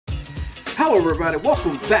Hello everybody,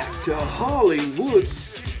 welcome back to Hollywood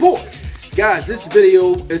Sports. Guys, this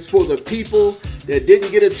video is for the people that didn't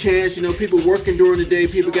get a chance. You know, people working during the day,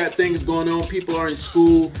 people got things going on, people are in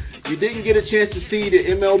school. You didn't get a chance to see the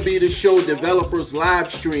MLB The Show developers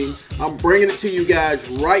live stream. I'm bringing it to you guys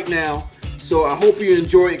right now. So I hope you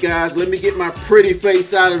enjoy it, guys. Let me get my pretty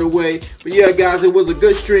face out of the way. But yeah, guys, it was a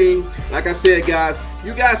good stream. Like I said, guys,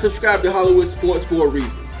 you guys subscribe to Hollywood Sports for a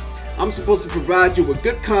reason. I'm supposed to provide you with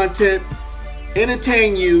good content,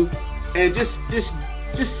 entertain you, and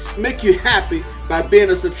just make you happy by being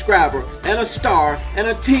a subscriber and a star and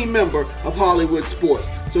a team member of Hollywood Sports.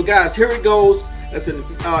 So guys, here it goes. That's an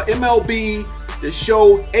MLB The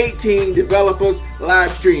Show 18 developers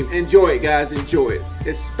live stream. Enjoy it, guys. Enjoy it,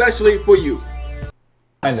 especially for you.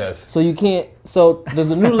 So you can't. So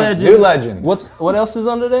there's a new legend. New legend. What else is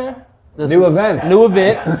under there? New event. New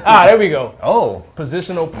event. There we go. Oh.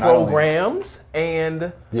 Positional programs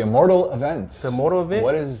and the Immortal event. The Immortal event.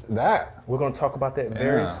 What is that? We're going to talk about that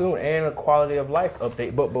very soon, and a quality of life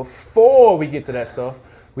update. But before we get to that stuff,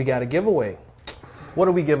 we got a giveaway. What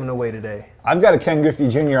are we giving away today? I've got a Ken Griffey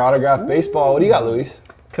Jr. autographed baseball. What do you got, Luis?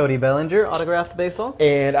 Cody Bellinger autographed baseball.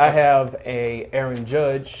 And I have a Aaron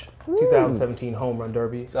Judge 2017 Home Run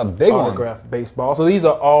Derby. It's a big autographed baseball. So these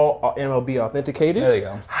are all MLB authenticated. There you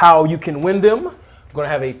go. How you can win them. We're going to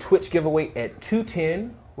have a Twitch giveaway at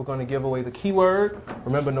 2:10. We're going to give away the keyword.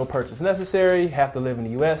 Remember, no purchase necessary. Have to live in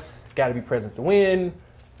the U.S. Got to be present to win.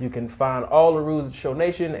 You can find all the rules at Show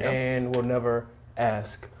Nation, and we'll never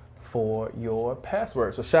ask for your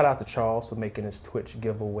password. So shout out to Charles for making this Twitch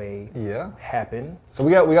giveaway happen. So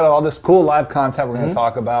we got all this cool live content we're going to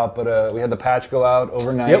talk about, but we had the patch go out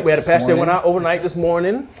overnight. Yep, we had a patch that went out overnight this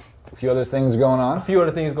morning. A few other things going on.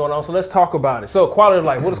 So let's talk about it. So quality of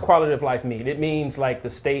life, what does quality of life mean? It means like the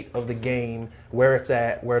state of the game, where it's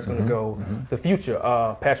at, where it's going to go, the future.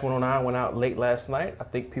 Patch 109 went out late last night. I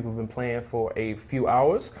think people have been playing for a few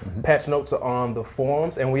hours. Patch notes are on the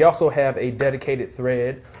forums, and we also have a dedicated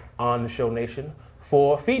thread on the Show Nation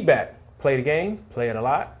for feedback. Play the game, play it a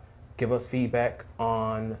lot. Give us feedback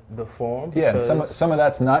on the forum. Yeah, some of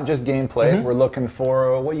that's not just gameplay. We're looking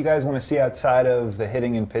for what you guys want to see outside of the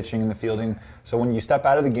hitting and pitching and the fielding. So when you step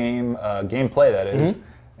out of the game, gameplay that is,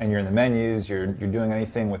 and you're in the menus, you're doing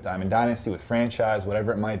anything with Diamond Dynasty, with franchise,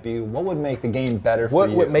 whatever it might be, what would make the game better for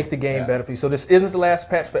you? What would make the game better for you? So this isn't the last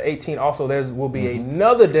patch for 18. Also, there will be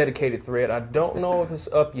another dedicated thread. I don't know if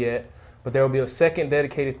it's up yet, but there will be a second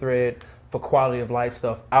dedicated thread for quality of life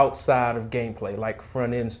stuff outside of gameplay, like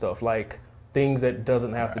front end stuff, like things that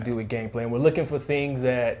doesn't have to do with gameplay. And we're looking for things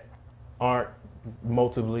that aren't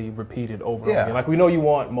multiply repeated over and over again. Like we know you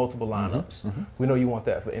want multiple lineups. We know you want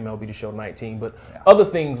that for MLB The Show 19, but other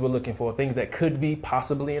things we're looking for, things that could be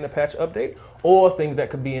possibly in a patch update or things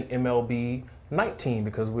that could be in MLB 19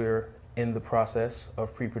 because we're in the process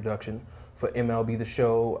of pre-production for MLB The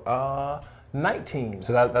Show 19.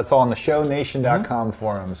 So that's all on the ShowNation.com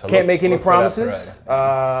forum. So can't make any promises.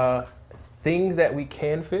 Things that we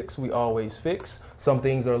can fix, we always fix. Some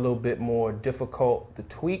things are a little bit more difficult to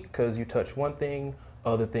tweak because you touch one thing,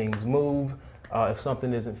 other things move. If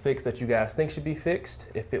something isn't fixed that you guys think should be fixed,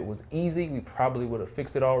 if it was easy, we probably would have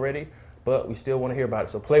fixed it already, but we still want to hear about it.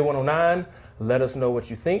 So Play 109, let us know what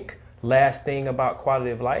you think. Last thing about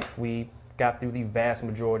quality of life, we got through the vast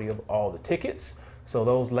majority of all the tickets. So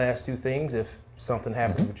those last two things, if something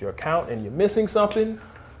happens with your account and you're missing something,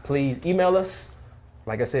 please email us.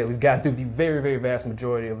 Like I said, we've gotten through the very, very vast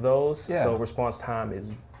majority of those. So response time is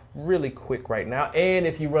really quick right now. And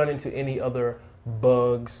if you run into any other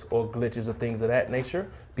bugs or glitches or things of that nature,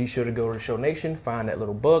 be sure to go to Show Nation, find that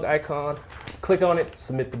little bug icon, click on it,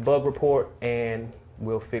 submit the bug report, and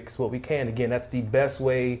we'll fix what we can. Again, that's the best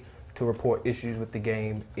way to report issues with the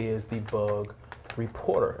game is the bug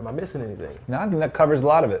reporter. Am I missing anything? No, I think that covers a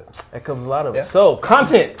lot of it. That covers a lot of it. So,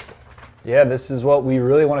 content. Yeah, this is what we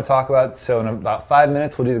really want to talk about. So in about 5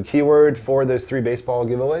 minutes, we'll do the keyword for those 3 baseball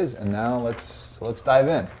giveaways. And now let's dive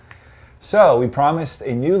in. So we promised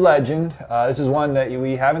a new legend. This is one that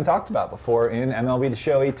we haven't talked about before in MLB The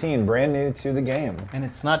Show 18, brand new to the game. And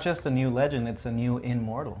it's not just a new legend, it's a new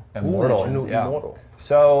Immortal. Immortal. Ooh, a new Immortal.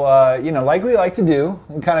 So, like we like to do,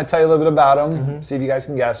 we'll kind of tell you a little bit about him, see if you guys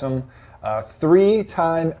can guess him.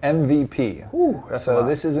 3-time MVP. Ooh, that's so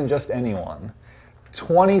this isn't just anyone.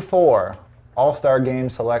 24 All-Star Game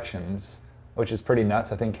selections, which is pretty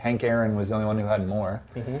nuts. I think Hank Aaron was the only one who had more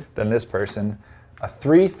than this person. A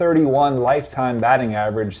 331 lifetime batting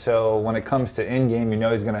average, so when it comes to in-game, you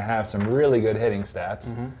know he's going to have some really good hitting stats.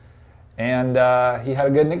 And he had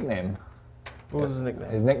a good nickname. What was his nickname?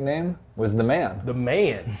 His nickname was The Man. The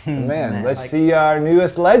Man. The Man. Let's see our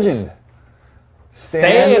newest legend.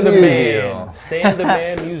 Stan the Musial. Man. Stan the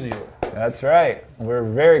Man Musial. That's right. We're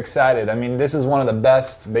very excited. I mean, this is one of the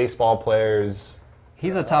best baseball players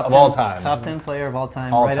He's a top of 10, all time. top 10 player of all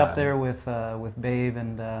time, All right time. up there with Babe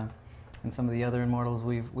and some of the other immortals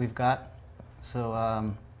we've got. So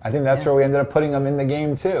I think that's where we ended up putting him in the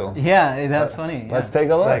game too. yeah, that's funny. Yeah. Let's take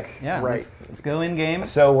a look. Yeah, Right. let's go in game.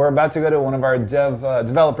 So we're about to go to one of our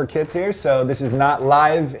developer kits here. So this is not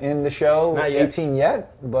live in the show, Not yet. 18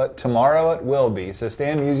 yet, but tomorrow it will be. So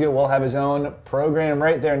Stan Musial will have his own program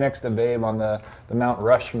right there next to Babe on the Mount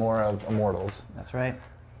Rushmore of Immortals. That's right.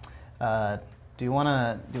 Do you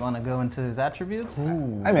wanna go into his attributes? I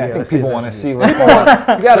mean, I Yeah, think let's see his people want to attributes. see what's going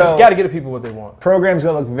on. You gotta give the people what they want. Program's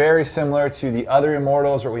going to look very similar to the other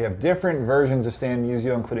Immortals, where we have different versions of Stan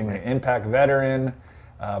Musial, including the Impact Veteran,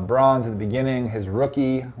 Bronze at the beginning, his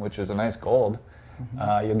Rookie, which is a nice gold.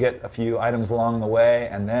 You'll get a few items along the way,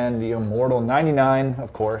 and then the Immortal 99,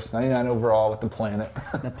 of course, 99 overall with the planet.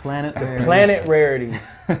 The planet rarity. Planet rarities.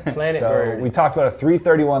 Planet So rarities. we talked about a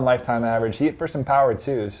 331 lifetime average. He hit for some power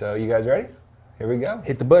too. So you guys ready? Here we go.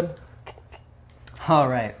 Hit the button. All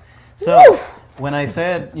right. So when I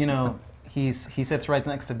said, he sits right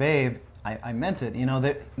next to Babe, I meant it.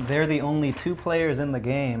 They're the only two players in the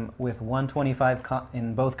game with 125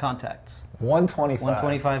 in both contacts. 125.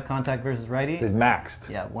 125 contact versus righty. Is maxed.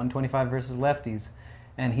 Yeah, 125 versus lefties.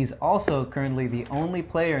 And he's also currently the only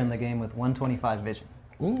player in the game with 125 vision.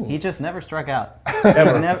 He just never struck out.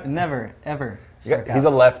 Never, ever struck out. He's a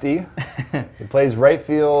lefty. He plays right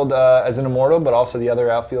field as an Immortal, but also the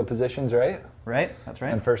other outfield positions, right? Right, that's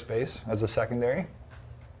right. And first base as a secondary.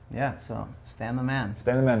 Yeah, so Stan the Man.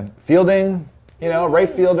 Stan the Man. Fielding, right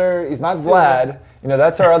fielder. He's not Vlad.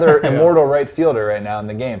 That's our other Immortal right fielder right now in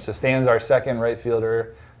the game. So Stan's our second right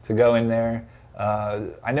fielder to go in there.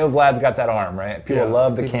 I know Vlad's got that arm, right? People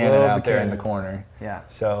love the cannon out there in the corner. Yeah.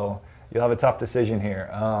 So you'll have a tough decision here.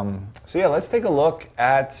 Let's take a look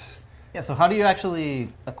at... Yeah, so how do you actually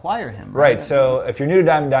acquire him? Right, so if you're new to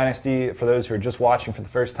Diamond Dynasty, for those who are just watching for the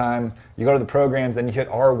first time, you go to the programs, then you hit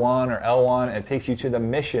R1 or L1, and it takes you to the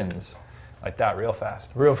missions. Like that, real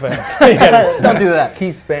fast. Real fast. Don't do that.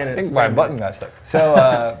 Keep Spanish. I think my button got stuck.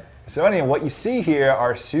 So anyway, what you see here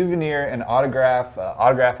are souvenir and autograph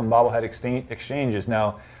and bobblehead exchanges.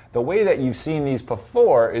 Now, the way that you've seen these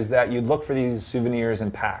before is that you'd look for these souvenirs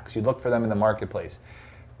in packs. You'd look for them in the marketplace.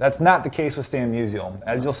 That's not the case with Stan Musial.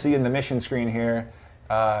 As you'll see in the mission screen here,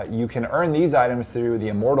 you can earn these items through the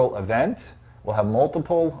Immortal event. We'll have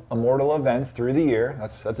multiple Immortal events through the year.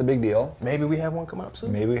 That's a big deal. Maybe we have one coming up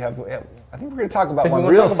soon. Maybe we have. Yeah, I think we're going to talk about I think one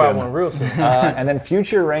we're real gonna talk soon. about one real soon. And then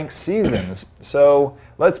future ranked seasons. So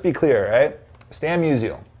let's be clear, right? Stan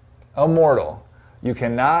Musial, Immortal. You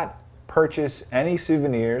cannot purchase any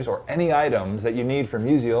souvenirs or any items that you need for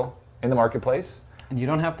Musial in the marketplace. And you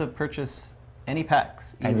don't have to purchase any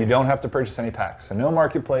packs. And you don't have to purchase any packs. So no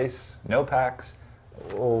marketplace, no packs.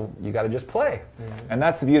 Well, you got to just play. And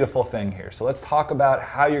that's the beautiful thing here. So let's talk about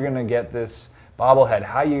how you're going to get this bobblehead,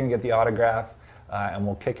 how you're going to get the autograph, and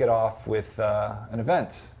we'll kick it off with an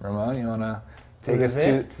event. Ramon, you want to take us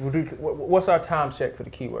to... What's our time check for the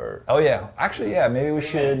keyword? Oh, yeah. Actually, yeah, maybe we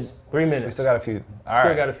should... 3 minutes. We still got a few. All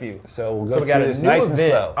Still right. got a few. So we'll go So we got through a this new nice and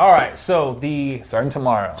event. slow. All right, so Starting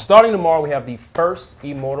tomorrow. starting tomorrow, we have the first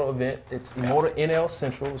Immortal event. It's Immortal NL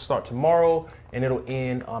Central. It'll start tomorrow, and it'll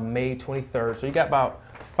end on May 23rd. So you got about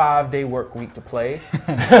 5-day work week to play.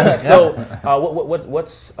 So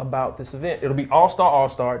what's about this event? It'll be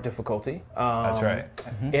All-Star difficulty. That's right.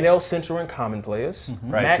 NL Central and common players.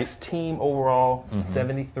 Right. Max team overall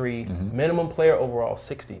 73. Minimum player overall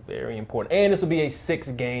 60. Very important. And this will be a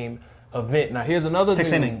 6-game event. Now here's another Six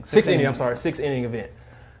thing. inning. 6-inning event.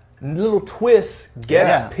 Little twist,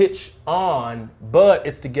 guest pitch on, but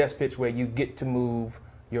it's the guest pitch where you get to move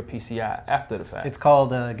your PCI after the fact. It's called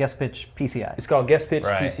guest pitch PCI. It's called guest pitch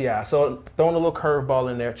Right. PCI. So throwing a little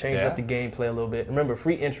curveball in there, change Yeah. up the gameplay a little bit. Remember,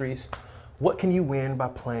 free entries. What can you win by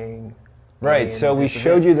playing? Right, so we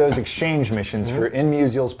showed you those exchange missions for in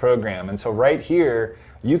Musial's program, and so right here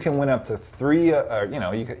you can win up to 3.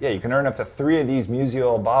 You can earn up to 3 of these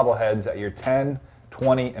Musial bobbleheads at your 10,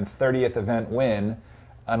 20, and 30th event win.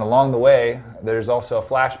 And along the way, there's also a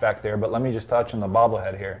flashback there, but let me just touch on the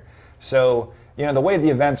bobblehead here. So, the way the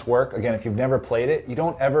events work, again, if you've never played it, you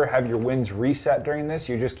don't ever have your wins reset during this.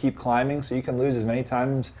 You just keep climbing, so you can lose as many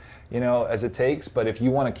times, as it takes. But if you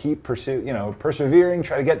want to keep persevering,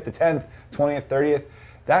 try to get the 10th, 20th, 30th,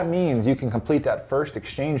 that means you can complete that first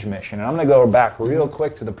exchange mission. And I'm going to go back real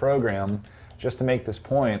quick to the program just to make this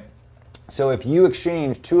point. So if you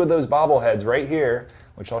exchange 2 of those bobbleheads right here,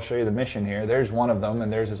 which I'll show you the mission here, there's one of them,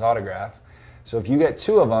 and there's his autograph. So if you get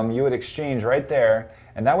 2 of them, you would exchange right there,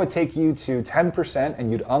 and that would take you to 10%,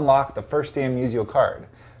 and you'd unlock the first Stan Musial card.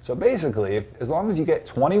 So basically, as long as you get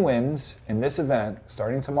 20 wins in this event,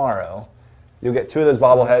 starting tomorrow, you'll get 2 of those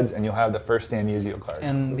bobbleheads, and you'll have the first Stan Musial card.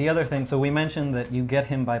 And the other thing, so we mentioned that you get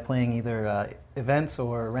him by playing either events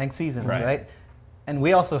or ranked seasons, right? And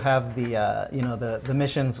we also have the the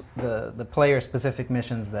missions, the player-specific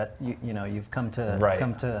missions that you've come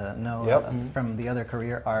to know from the other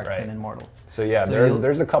career arcs and Immortals. So yeah,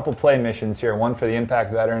 there's a couple play missions here, one for the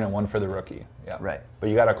Impact Veteran and one for the Rookie. Yeah. Right. But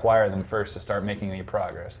you got to acquire them first to start making any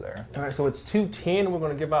progress there. All right, so it's 210. We're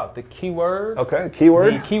going to give out the keyword. Okay,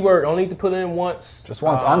 keyword. The keyword, only need to put it in once. Just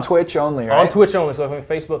once, on Twitch only, right? On Twitch only, so if on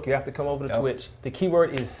Facebook, you have to come over to Twitch. The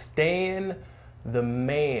keyword is Stan the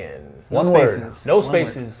Man. One spaces. word. No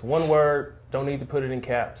spaces, one word, don't need to put it in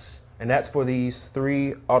caps. And that's for these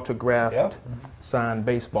 3 autographed signed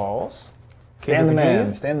baseballs. Stan the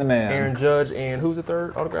Man, Stan the Man. Aaron Judge, and who's the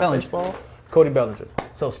 3rd autographed Bellinger. baseball? Cody Bellinger.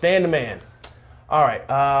 So Stan the Man. All right.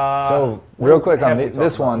 So real quick on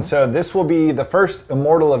this one. So this will be the first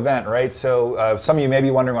Immortal event, right? So some of you may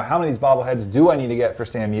be wondering, well, how many of these bobbleheads do I need to get for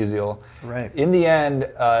Stan Musial? Right. In the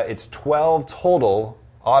end, it's 12 total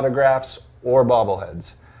autographs or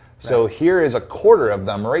bobbleheads. So here is a quarter of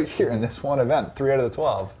them right here in this one event, 3 out of the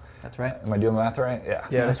 12. That's right. Am I doing math right? Yeah.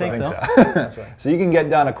 Yeah, I think so. That's right. So you can get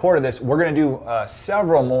done a quarter of this. We're going to do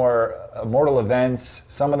several more Immortal events.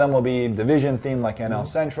 Some of them will be division themed like NL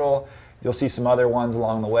Central. You'll see some other ones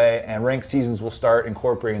along the way. And ranked seasons will start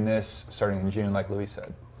incorporating this starting in June, like Louis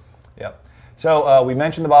said. Yep. So we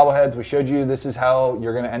mentioned the bobbleheads. We showed you this is how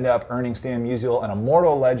you're going to end up earning Stan Musial, an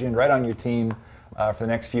Immortal legend right on your team for the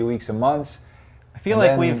next few weeks and months. I feel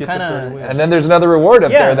like we've kind of... And then there's another reward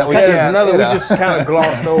up there that we there's another we just kind of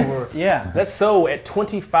glossed over. That's so at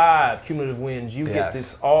 25 cumulative wins, you get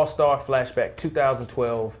this All-Star Flashback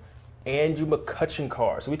 2012 Andrew McCutchen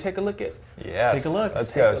card. So we take a look at. Let's take a look.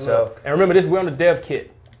 Let's go. So and remember this, we're on the dev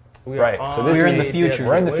kit. So this we're in the future.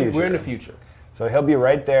 We're in the future. We're in the future. So he'll be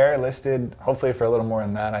right there listed, hopefully for a little more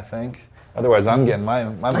than that, I think. Otherwise, I'm getting my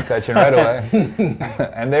McCutchen right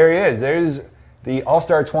away. And there he is. There's the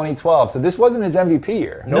All-Star 2012. So this wasn't his MVP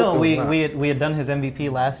year. No, we had done his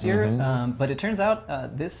MVP last year, but it turns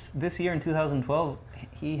out this year in 2012,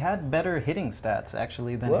 he had better hitting stats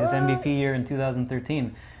actually than his MVP year in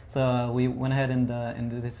 2013. So we went ahead and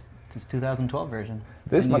did his 2012 version.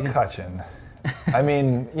 This McCutchen, I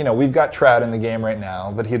mean, we've got Trout in the game right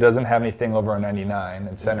now, but he doesn't have anything over a 99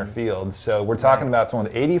 in center field. So we're talking about someone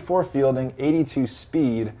with 84 fielding, 82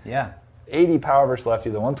 speed. 80 power versus lefty,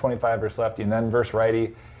 the 125 versus lefty, and then versus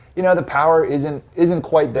righty. The power isn't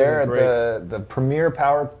quite there at the premier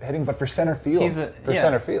power hitting, but for center field,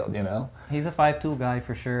 center field, He's a 5-tool guy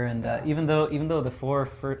for sure, and even though the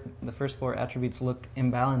first 4 attributes look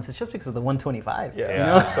imbalanced, it's just because of the 125.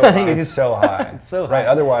 It's so high. It's so high. Right.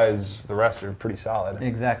 Otherwise, the rest are pretty solid.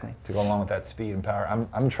 Exactly. To go along with that speed and power,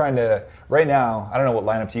 I'm trying to right now. I don't know what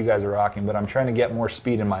lineups you guys are rocking, but I'm trying to get more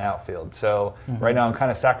speed in my outfield. So right now, I'm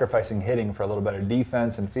kind of sacrificing hitting for a little better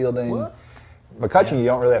defense and fielding. McCutchen, you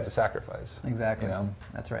don't really have to sacrifice. Exactly.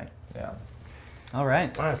 That's right. Yeah. All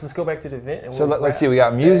right. So let's go back to the event. And so let's see. We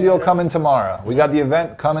got Musial coming tomorrow. We got the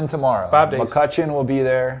event coming tomorrow. 5 days. McCutchen will be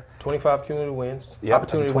there. 25 cumulative wins. Yep,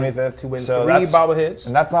 Opportunity 25th to win so 3 bobbleheads.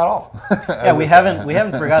 And that's not all. We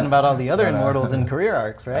haven't forgotten about all the other Immortals and career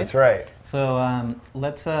arcs, right? That's right. So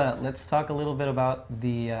let's talk a little bit about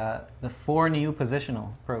the 4 new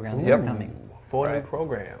positional programs that are coming. 4 new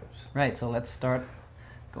programs. Right. So let's start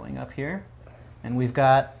going up here. And we've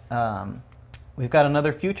got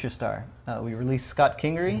another future star. We released Scott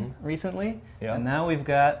Kingery recently, and now we've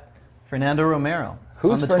got Fernando Romero.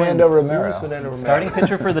 Who's Fernando Romero? Starting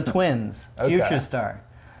pitcher for the Twins, future star.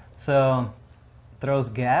 So throws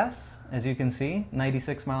gas, as you can see,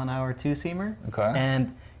 96-mile-an-hour two-seamer.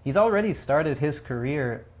 And he's already started his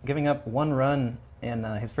career giving up 1 run in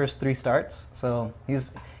his first 3 starts. So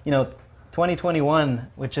he's 2021,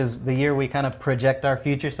 which is the year we kind of project our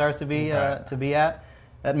future stars to be at,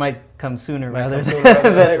 that might come sooner rather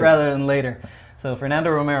than later. So Fernando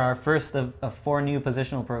Romero, our first of 4 new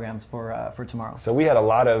positional programs for tomorrow. So we had a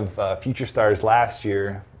lot of future stars last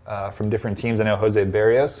year from different teams. I know Jose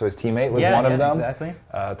Barrios, so his teammate, was one of them. Exactly.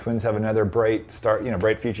 Twins have another bright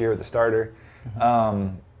future here with the starter.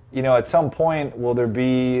 At some point, will there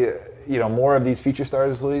be more of these feature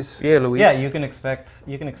stars, Luis? Yeah, Luis. Yeah, you can expect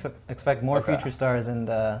more feature stars, and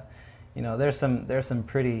there's some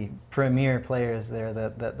pretty premier players there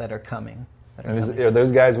that are coming. Are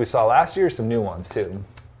those guys we saw last year, or some new ones too?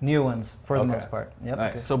 New ones for the most part. Yep.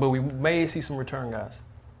 Nice. So, but we may see some return guys.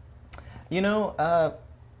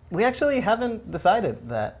 We actually haven't decided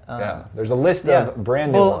that. Yeah, there's a list of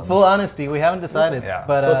brand new ones. Full honesty, we haven't decided. Yeah.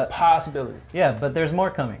 But, So it's a possibility. Yeah, but there's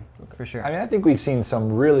more coming, for sure. I mean, I think we've seen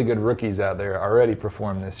some really good rookies out there already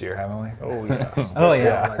perform this year, haven't we? Oh, yeah. Oh,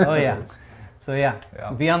 yeah. Oh, yeah. So, Yeah.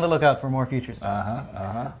 be on the lookout for more future stuff.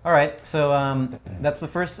 All right, so that's the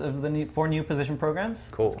first of the 4 new position programs.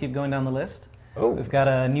 Cool. Let's keep going down the list. Oh. We've got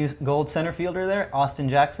a new gold center fielder there, Austin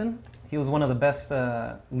Jackson. He was one of the best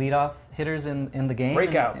leadoff hitters in the game.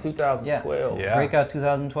 Breakout 2012. Yeah. Breakout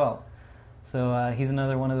 2012. So he's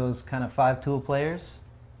another one of those kind of 5-tool players,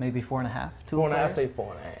 maybe 4.5 tool 4.5, players. say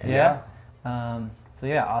 4.5. Yeah. So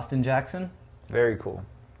yeah, Austin Jackson. Very cool.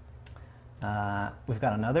 We've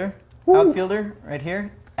got another outfielder right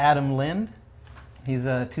here, Adam Lind. He's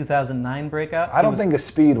a 2009 breakout. I don't think of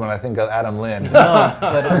speed when I think of Adam Lind. No,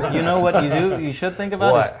 but you know what you should think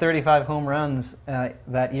about What? is 35 home runs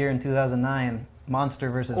that year in 2009. Monster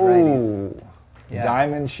versus righties. Ooh. Yeah.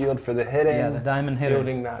 Diamond shield for the hitting. Yeah, the diamond hitter.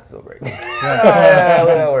 Fielding not so great. Yeah, we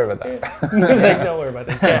don't worry about that. Don't worry about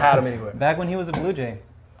that. Can't hide him anywhere. Back when he was a Blue Jay.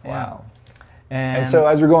 Yeah. Wow. And so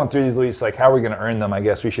as we're going through these, Luis, like how are we going to earn them? I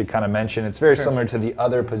guess we should kind of mention it's very similar to the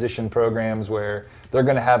other position programs where they're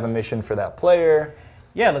going to have a mission for that player.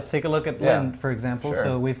 yeah, let's take a look at Lind, for example. Sure.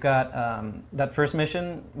 So we've got that first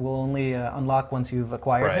mission will only unlock once you've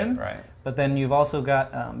acquired him. Right. But then you've also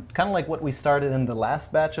got kind of like what we started in the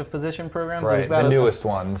last batch of position programs. Right. We've got The newest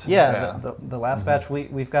ones. Yeah, the last batch,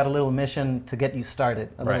 we've got a little mission to get you started,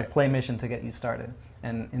 a little Right. play mission to get you started.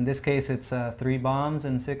 And in this case, it's 3 bombs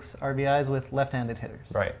and 6 RBIs with left-handed hitters.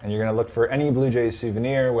 Right. And you're going to look for any Blue Jays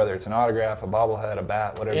souvenir, whether it's an autograph, a bobblehead, a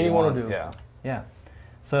bat, whatever you Anyone want. will do. Yeah. Yeah.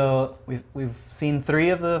 So we've seen 3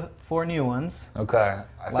 of the 4 new ones. Okay.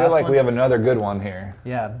 I feel Last like one. we have another good one here.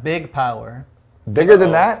 Yeah, big power. Bigger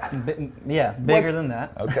than that? Bigger than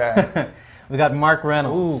that. Okay. We got Mark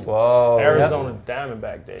Reynolds. Whoa. Arizona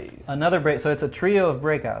Diamondback days. Another break. So it's a trio of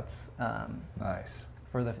breakouts Nice.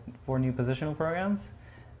 for the 4 new positional programs.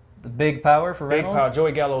 The big power for Big Reynolds. power.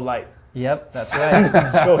 Joey Gallo light. Yep, that's right.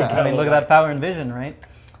 Joey I mean, Gallo look at light. that power and vision, right?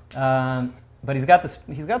 But he's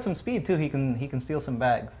got some speed too. He can steal some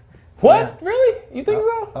bags. So, What? yeah. Really? You think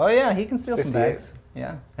so? Oh yeah, he can steal some 58. bags.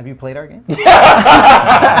 Yeah. Have you played our game? You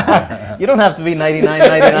don't have to be 99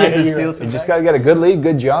 to steal some You just bags. got to get a good lead,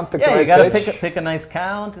 good jump, pick the Yeah, you right got to pitch. pick a nice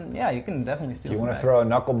count, and yeah, you can definitely steal You some want to bags. throw a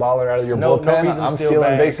knuckleballer out of your No bullpen? reason to I'm steal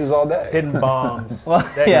stealing bags. bases all day. Hitting bombs. Well,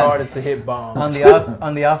 That yeah. guard is to hit bombs.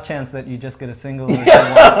 On the off chance that you just get a single. Or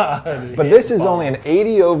two. But this is only an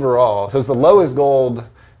 80 overall, so it's the lowest gold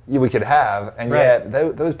we could have, and Right. yet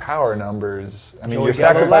those power numbers, I mean, Joey you're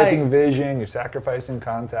Gallo sacrificing light. vision, you're sacrificing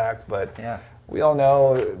contact, but Yeah. we all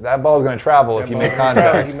know that ball's going to travel if you make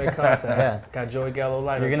contact. You make contact. Yeah. Got Joey Gallo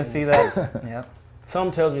light. You're up gonna in see this. that. Yeah.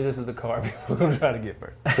 Some tells me this is the card we're going to try to get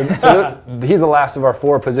first. So he's the last of our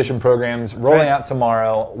 4 position programs rolling right. out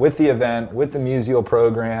tomorrow with the event, with the Musial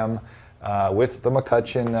program, with the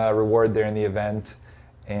McCutcheon reward there in the event.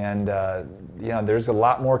 And there's a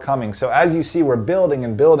lot more coming. So as you see, we're building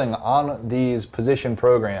and building on these position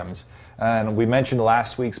programs. And we mentioned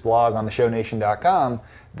last week's blog on theshownation.com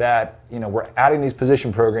that we're adding these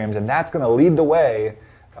position programs, and that's going to lead the way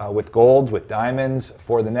with golds, with diamonds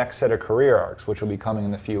for the next set of career arcs, which will be coming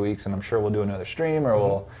in a few weeks. And I'm sure we'll do another stream, or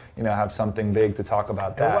we'll have something big to talk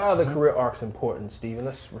about And that. why are the career arcs important, Steven?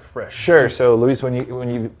 Let's refresh. Sure. So, Luis, when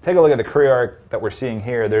you take a look at the career arc that we're seeing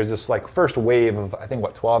here, there's this first wave of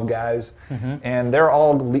 12 guys, and they're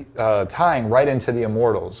all tying right into the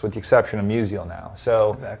Immortals, with the exception of Musial now.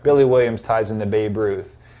 So Exactly. Billy Williams ties into Babe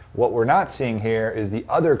Ruth. What we're not seeing here is the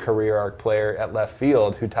other career arc player at left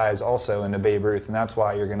field who ties also into Babe Ruth, and that's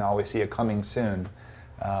why you're going to always see a coming soon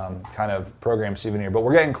kind of program souvenir. But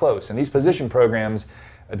we're getting close, and these position programs,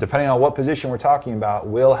 depending on what position we're talking about,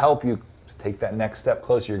 will help you take that next step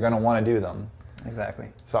closer. You're going to want to do them. Exactly.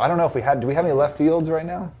 So I don't know if do we have any left fields right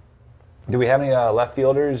now? Do we have any left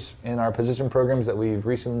fielders in our position programs that we've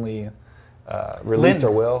recently released Lind.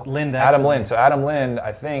 or will? Lind, Adam actually. Lind. So Adam Lind,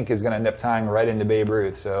 I think, is going to end up tying right into Babe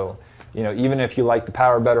Ruth. So, even if you like the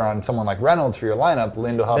power better on someone like Reynolds for your lineup,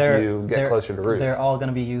 Lind will help you get closer to Ruth. They're all going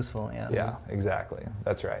to be useful. Yeah. Yeah, exactly.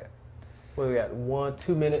 That's right. What we got?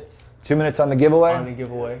 2 minutes 2 minutes on the giveaway? on the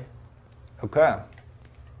giveaway. Okay.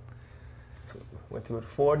 Went through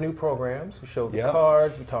 4 new programs. We showed the Yep.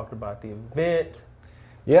 cards. We talked about the event.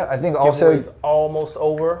 Yeah, I think also... Giveaway's almost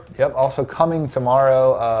over. Yep. Also coming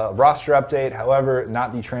tomorrow, roster update. However,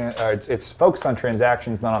 not the it's focused on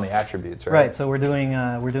transactions, not on the attributes, right? Right. So we're doing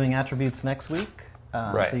attributes next week.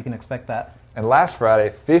 Right. So you can expect that. And last Friday,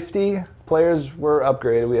 50+ players were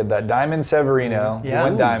upgraded. We had that Diamond Severino. He Yeah.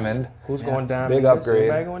 went Ooh. Diamond. Who's going diamond? Big Yes, upgrade.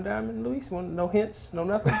 Anybody going diamond, Luis? No hints? No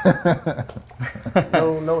nothing?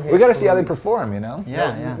 no hints. We got to from see how they Luis. perform, you know?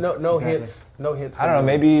 Yeah. No Exactly. hints. No hints. I don't know. from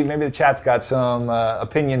Maybe the chat's got some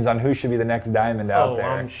opinions on who should be the next Diamond Luis. out Oh, there.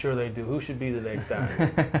 I'm sure they do. Who should be the next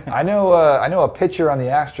diamond? I know a pitcher on the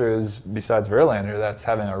Astros besides Verlander that's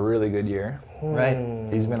having a really good year. Right.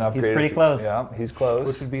 He's been upgraded. He's pretty close. Yeah, he's close.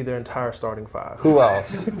 Which would be their entire starting five. Who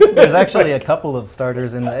else? There's actually a couple of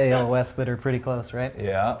starters in the AL West that are pretty close, right?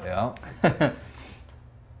 Yeah.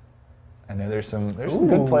 I know there's some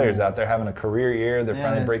good players out there having a career year. They're Yeah.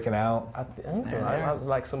 finally breaking out. I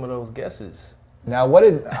like some of those guesses. Now,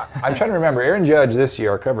 I'm trying to remember? Aaron Judge this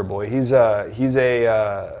year, our cover boy. He was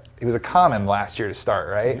a common last year to start,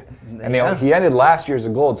 right? And Yeah. he ended last year as a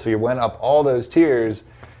gold, so he went up all those tiers.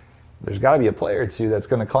 There's got to be a player or two that's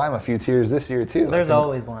going to climb a few tiers this year too. There's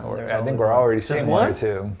always one. I think we're already seeing one or one?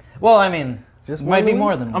 two. Well, I mean, Just might be Luis?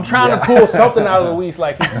 more than I'm one. trying to pull something out of Luis.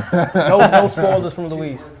 Like no spoilers from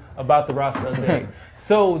Luis about the roster update.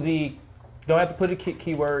 So don't have to put a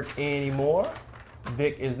keyword anymore.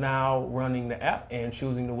 Vic is now running the app and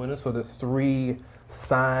choosing the winners for the 3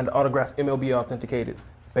 signed autographed MLB authenticated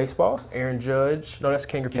baseballs. Aaron Judge. No, that's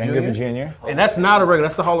Ken Griffey Ken Jr. Griffey Jr. And that's not a regular.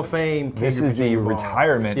 That's the Hall of Fame. Ken This is Griffey the Jr. ball.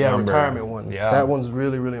 retirement Yeah, number. retirement one. Yeah. That one's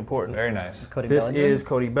really, really important. Very nice. Cody This Bellinger? is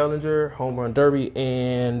Cody Bellinger, home run derby,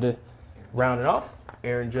 and rounding off,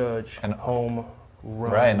 Aaron Judge, And- home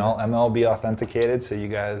run. Right, and all MLB authenticated, so you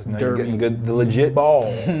guys know you're Derby getting the legit. ball.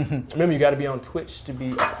 Remember, you got to be on Twitch to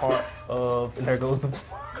be a part of, and there goes the ball.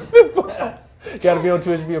 You got to be on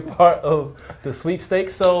Twitch to be a part of the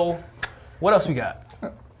sweepstakes. So, what else we got?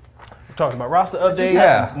 We're talking about roster updates,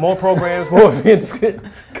 Yeah. more programs, more events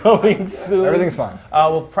coming soon. Everything's fine.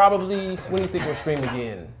 We'll probably, when do you think we'll stream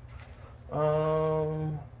again?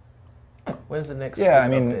 When's the next Yeah, I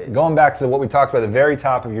stream mean, update? going back to what we talked about at the very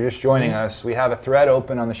top, if you're just joining us, we have a thread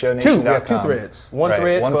open on the We have 2 threads. One Right,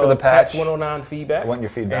 thread one for, for the patch. 109 feedback. I want your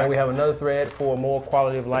feedback. And we have another thread for more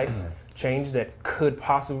quality of life changes that could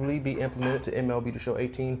possibly be implemented to MLB The Show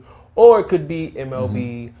 18, or it could be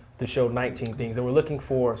MLB The Show 19 things. And we're looking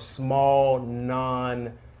for small,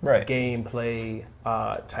 non-gameplay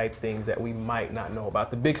type things that we might not know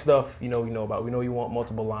about. The big stuff, we know about. We know you want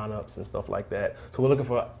multiple lineups and stuff like that. So we're looking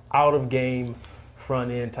for out-of-game,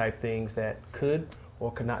 front-end type things that could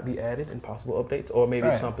or could not be added in possible updates, or maybe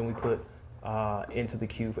it's Right. something we put into the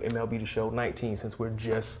queue for MLB The Show 19 since we're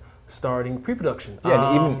just starting pre-production.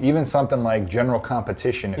 Yeah, and even something like general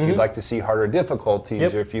competition, if you'd like to see harder difficulties,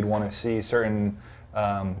 Yep. or if you'd want to see certain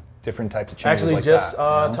different types of changes Actually, like just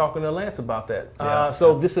that. talking to Lance about that. Yeah.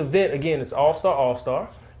 So this event, again, it's All-Star.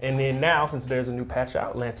 And then now, since there's a new patch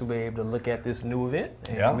out, Lance will be able to look at this new event,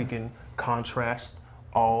 and Yeah. we can contrast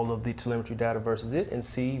all of the telemetry data versus it and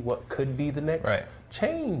see what could be the next Right.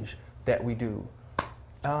 change that we do.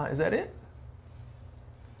 Is that it?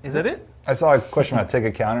 Is that it? I saw a question about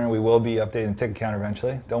ticket counter, and we will be updating the ticket counter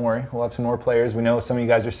eventually. Don't worry, we'll have some more players. We know some of you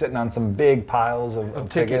guys are sitting on some big piles of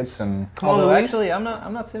tickets, tickets. and Come on, Although Luis. actually, I'm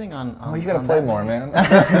not sitting on. well, you got to on play that more, many. man.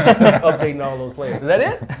 Updating all those players. Is that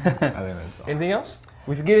it? I think that's all. Anything else?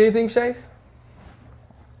 We forget anything, Shafe?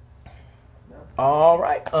 All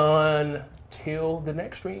right. Until the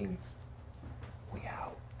next stream, we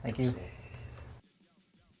out. Thank you.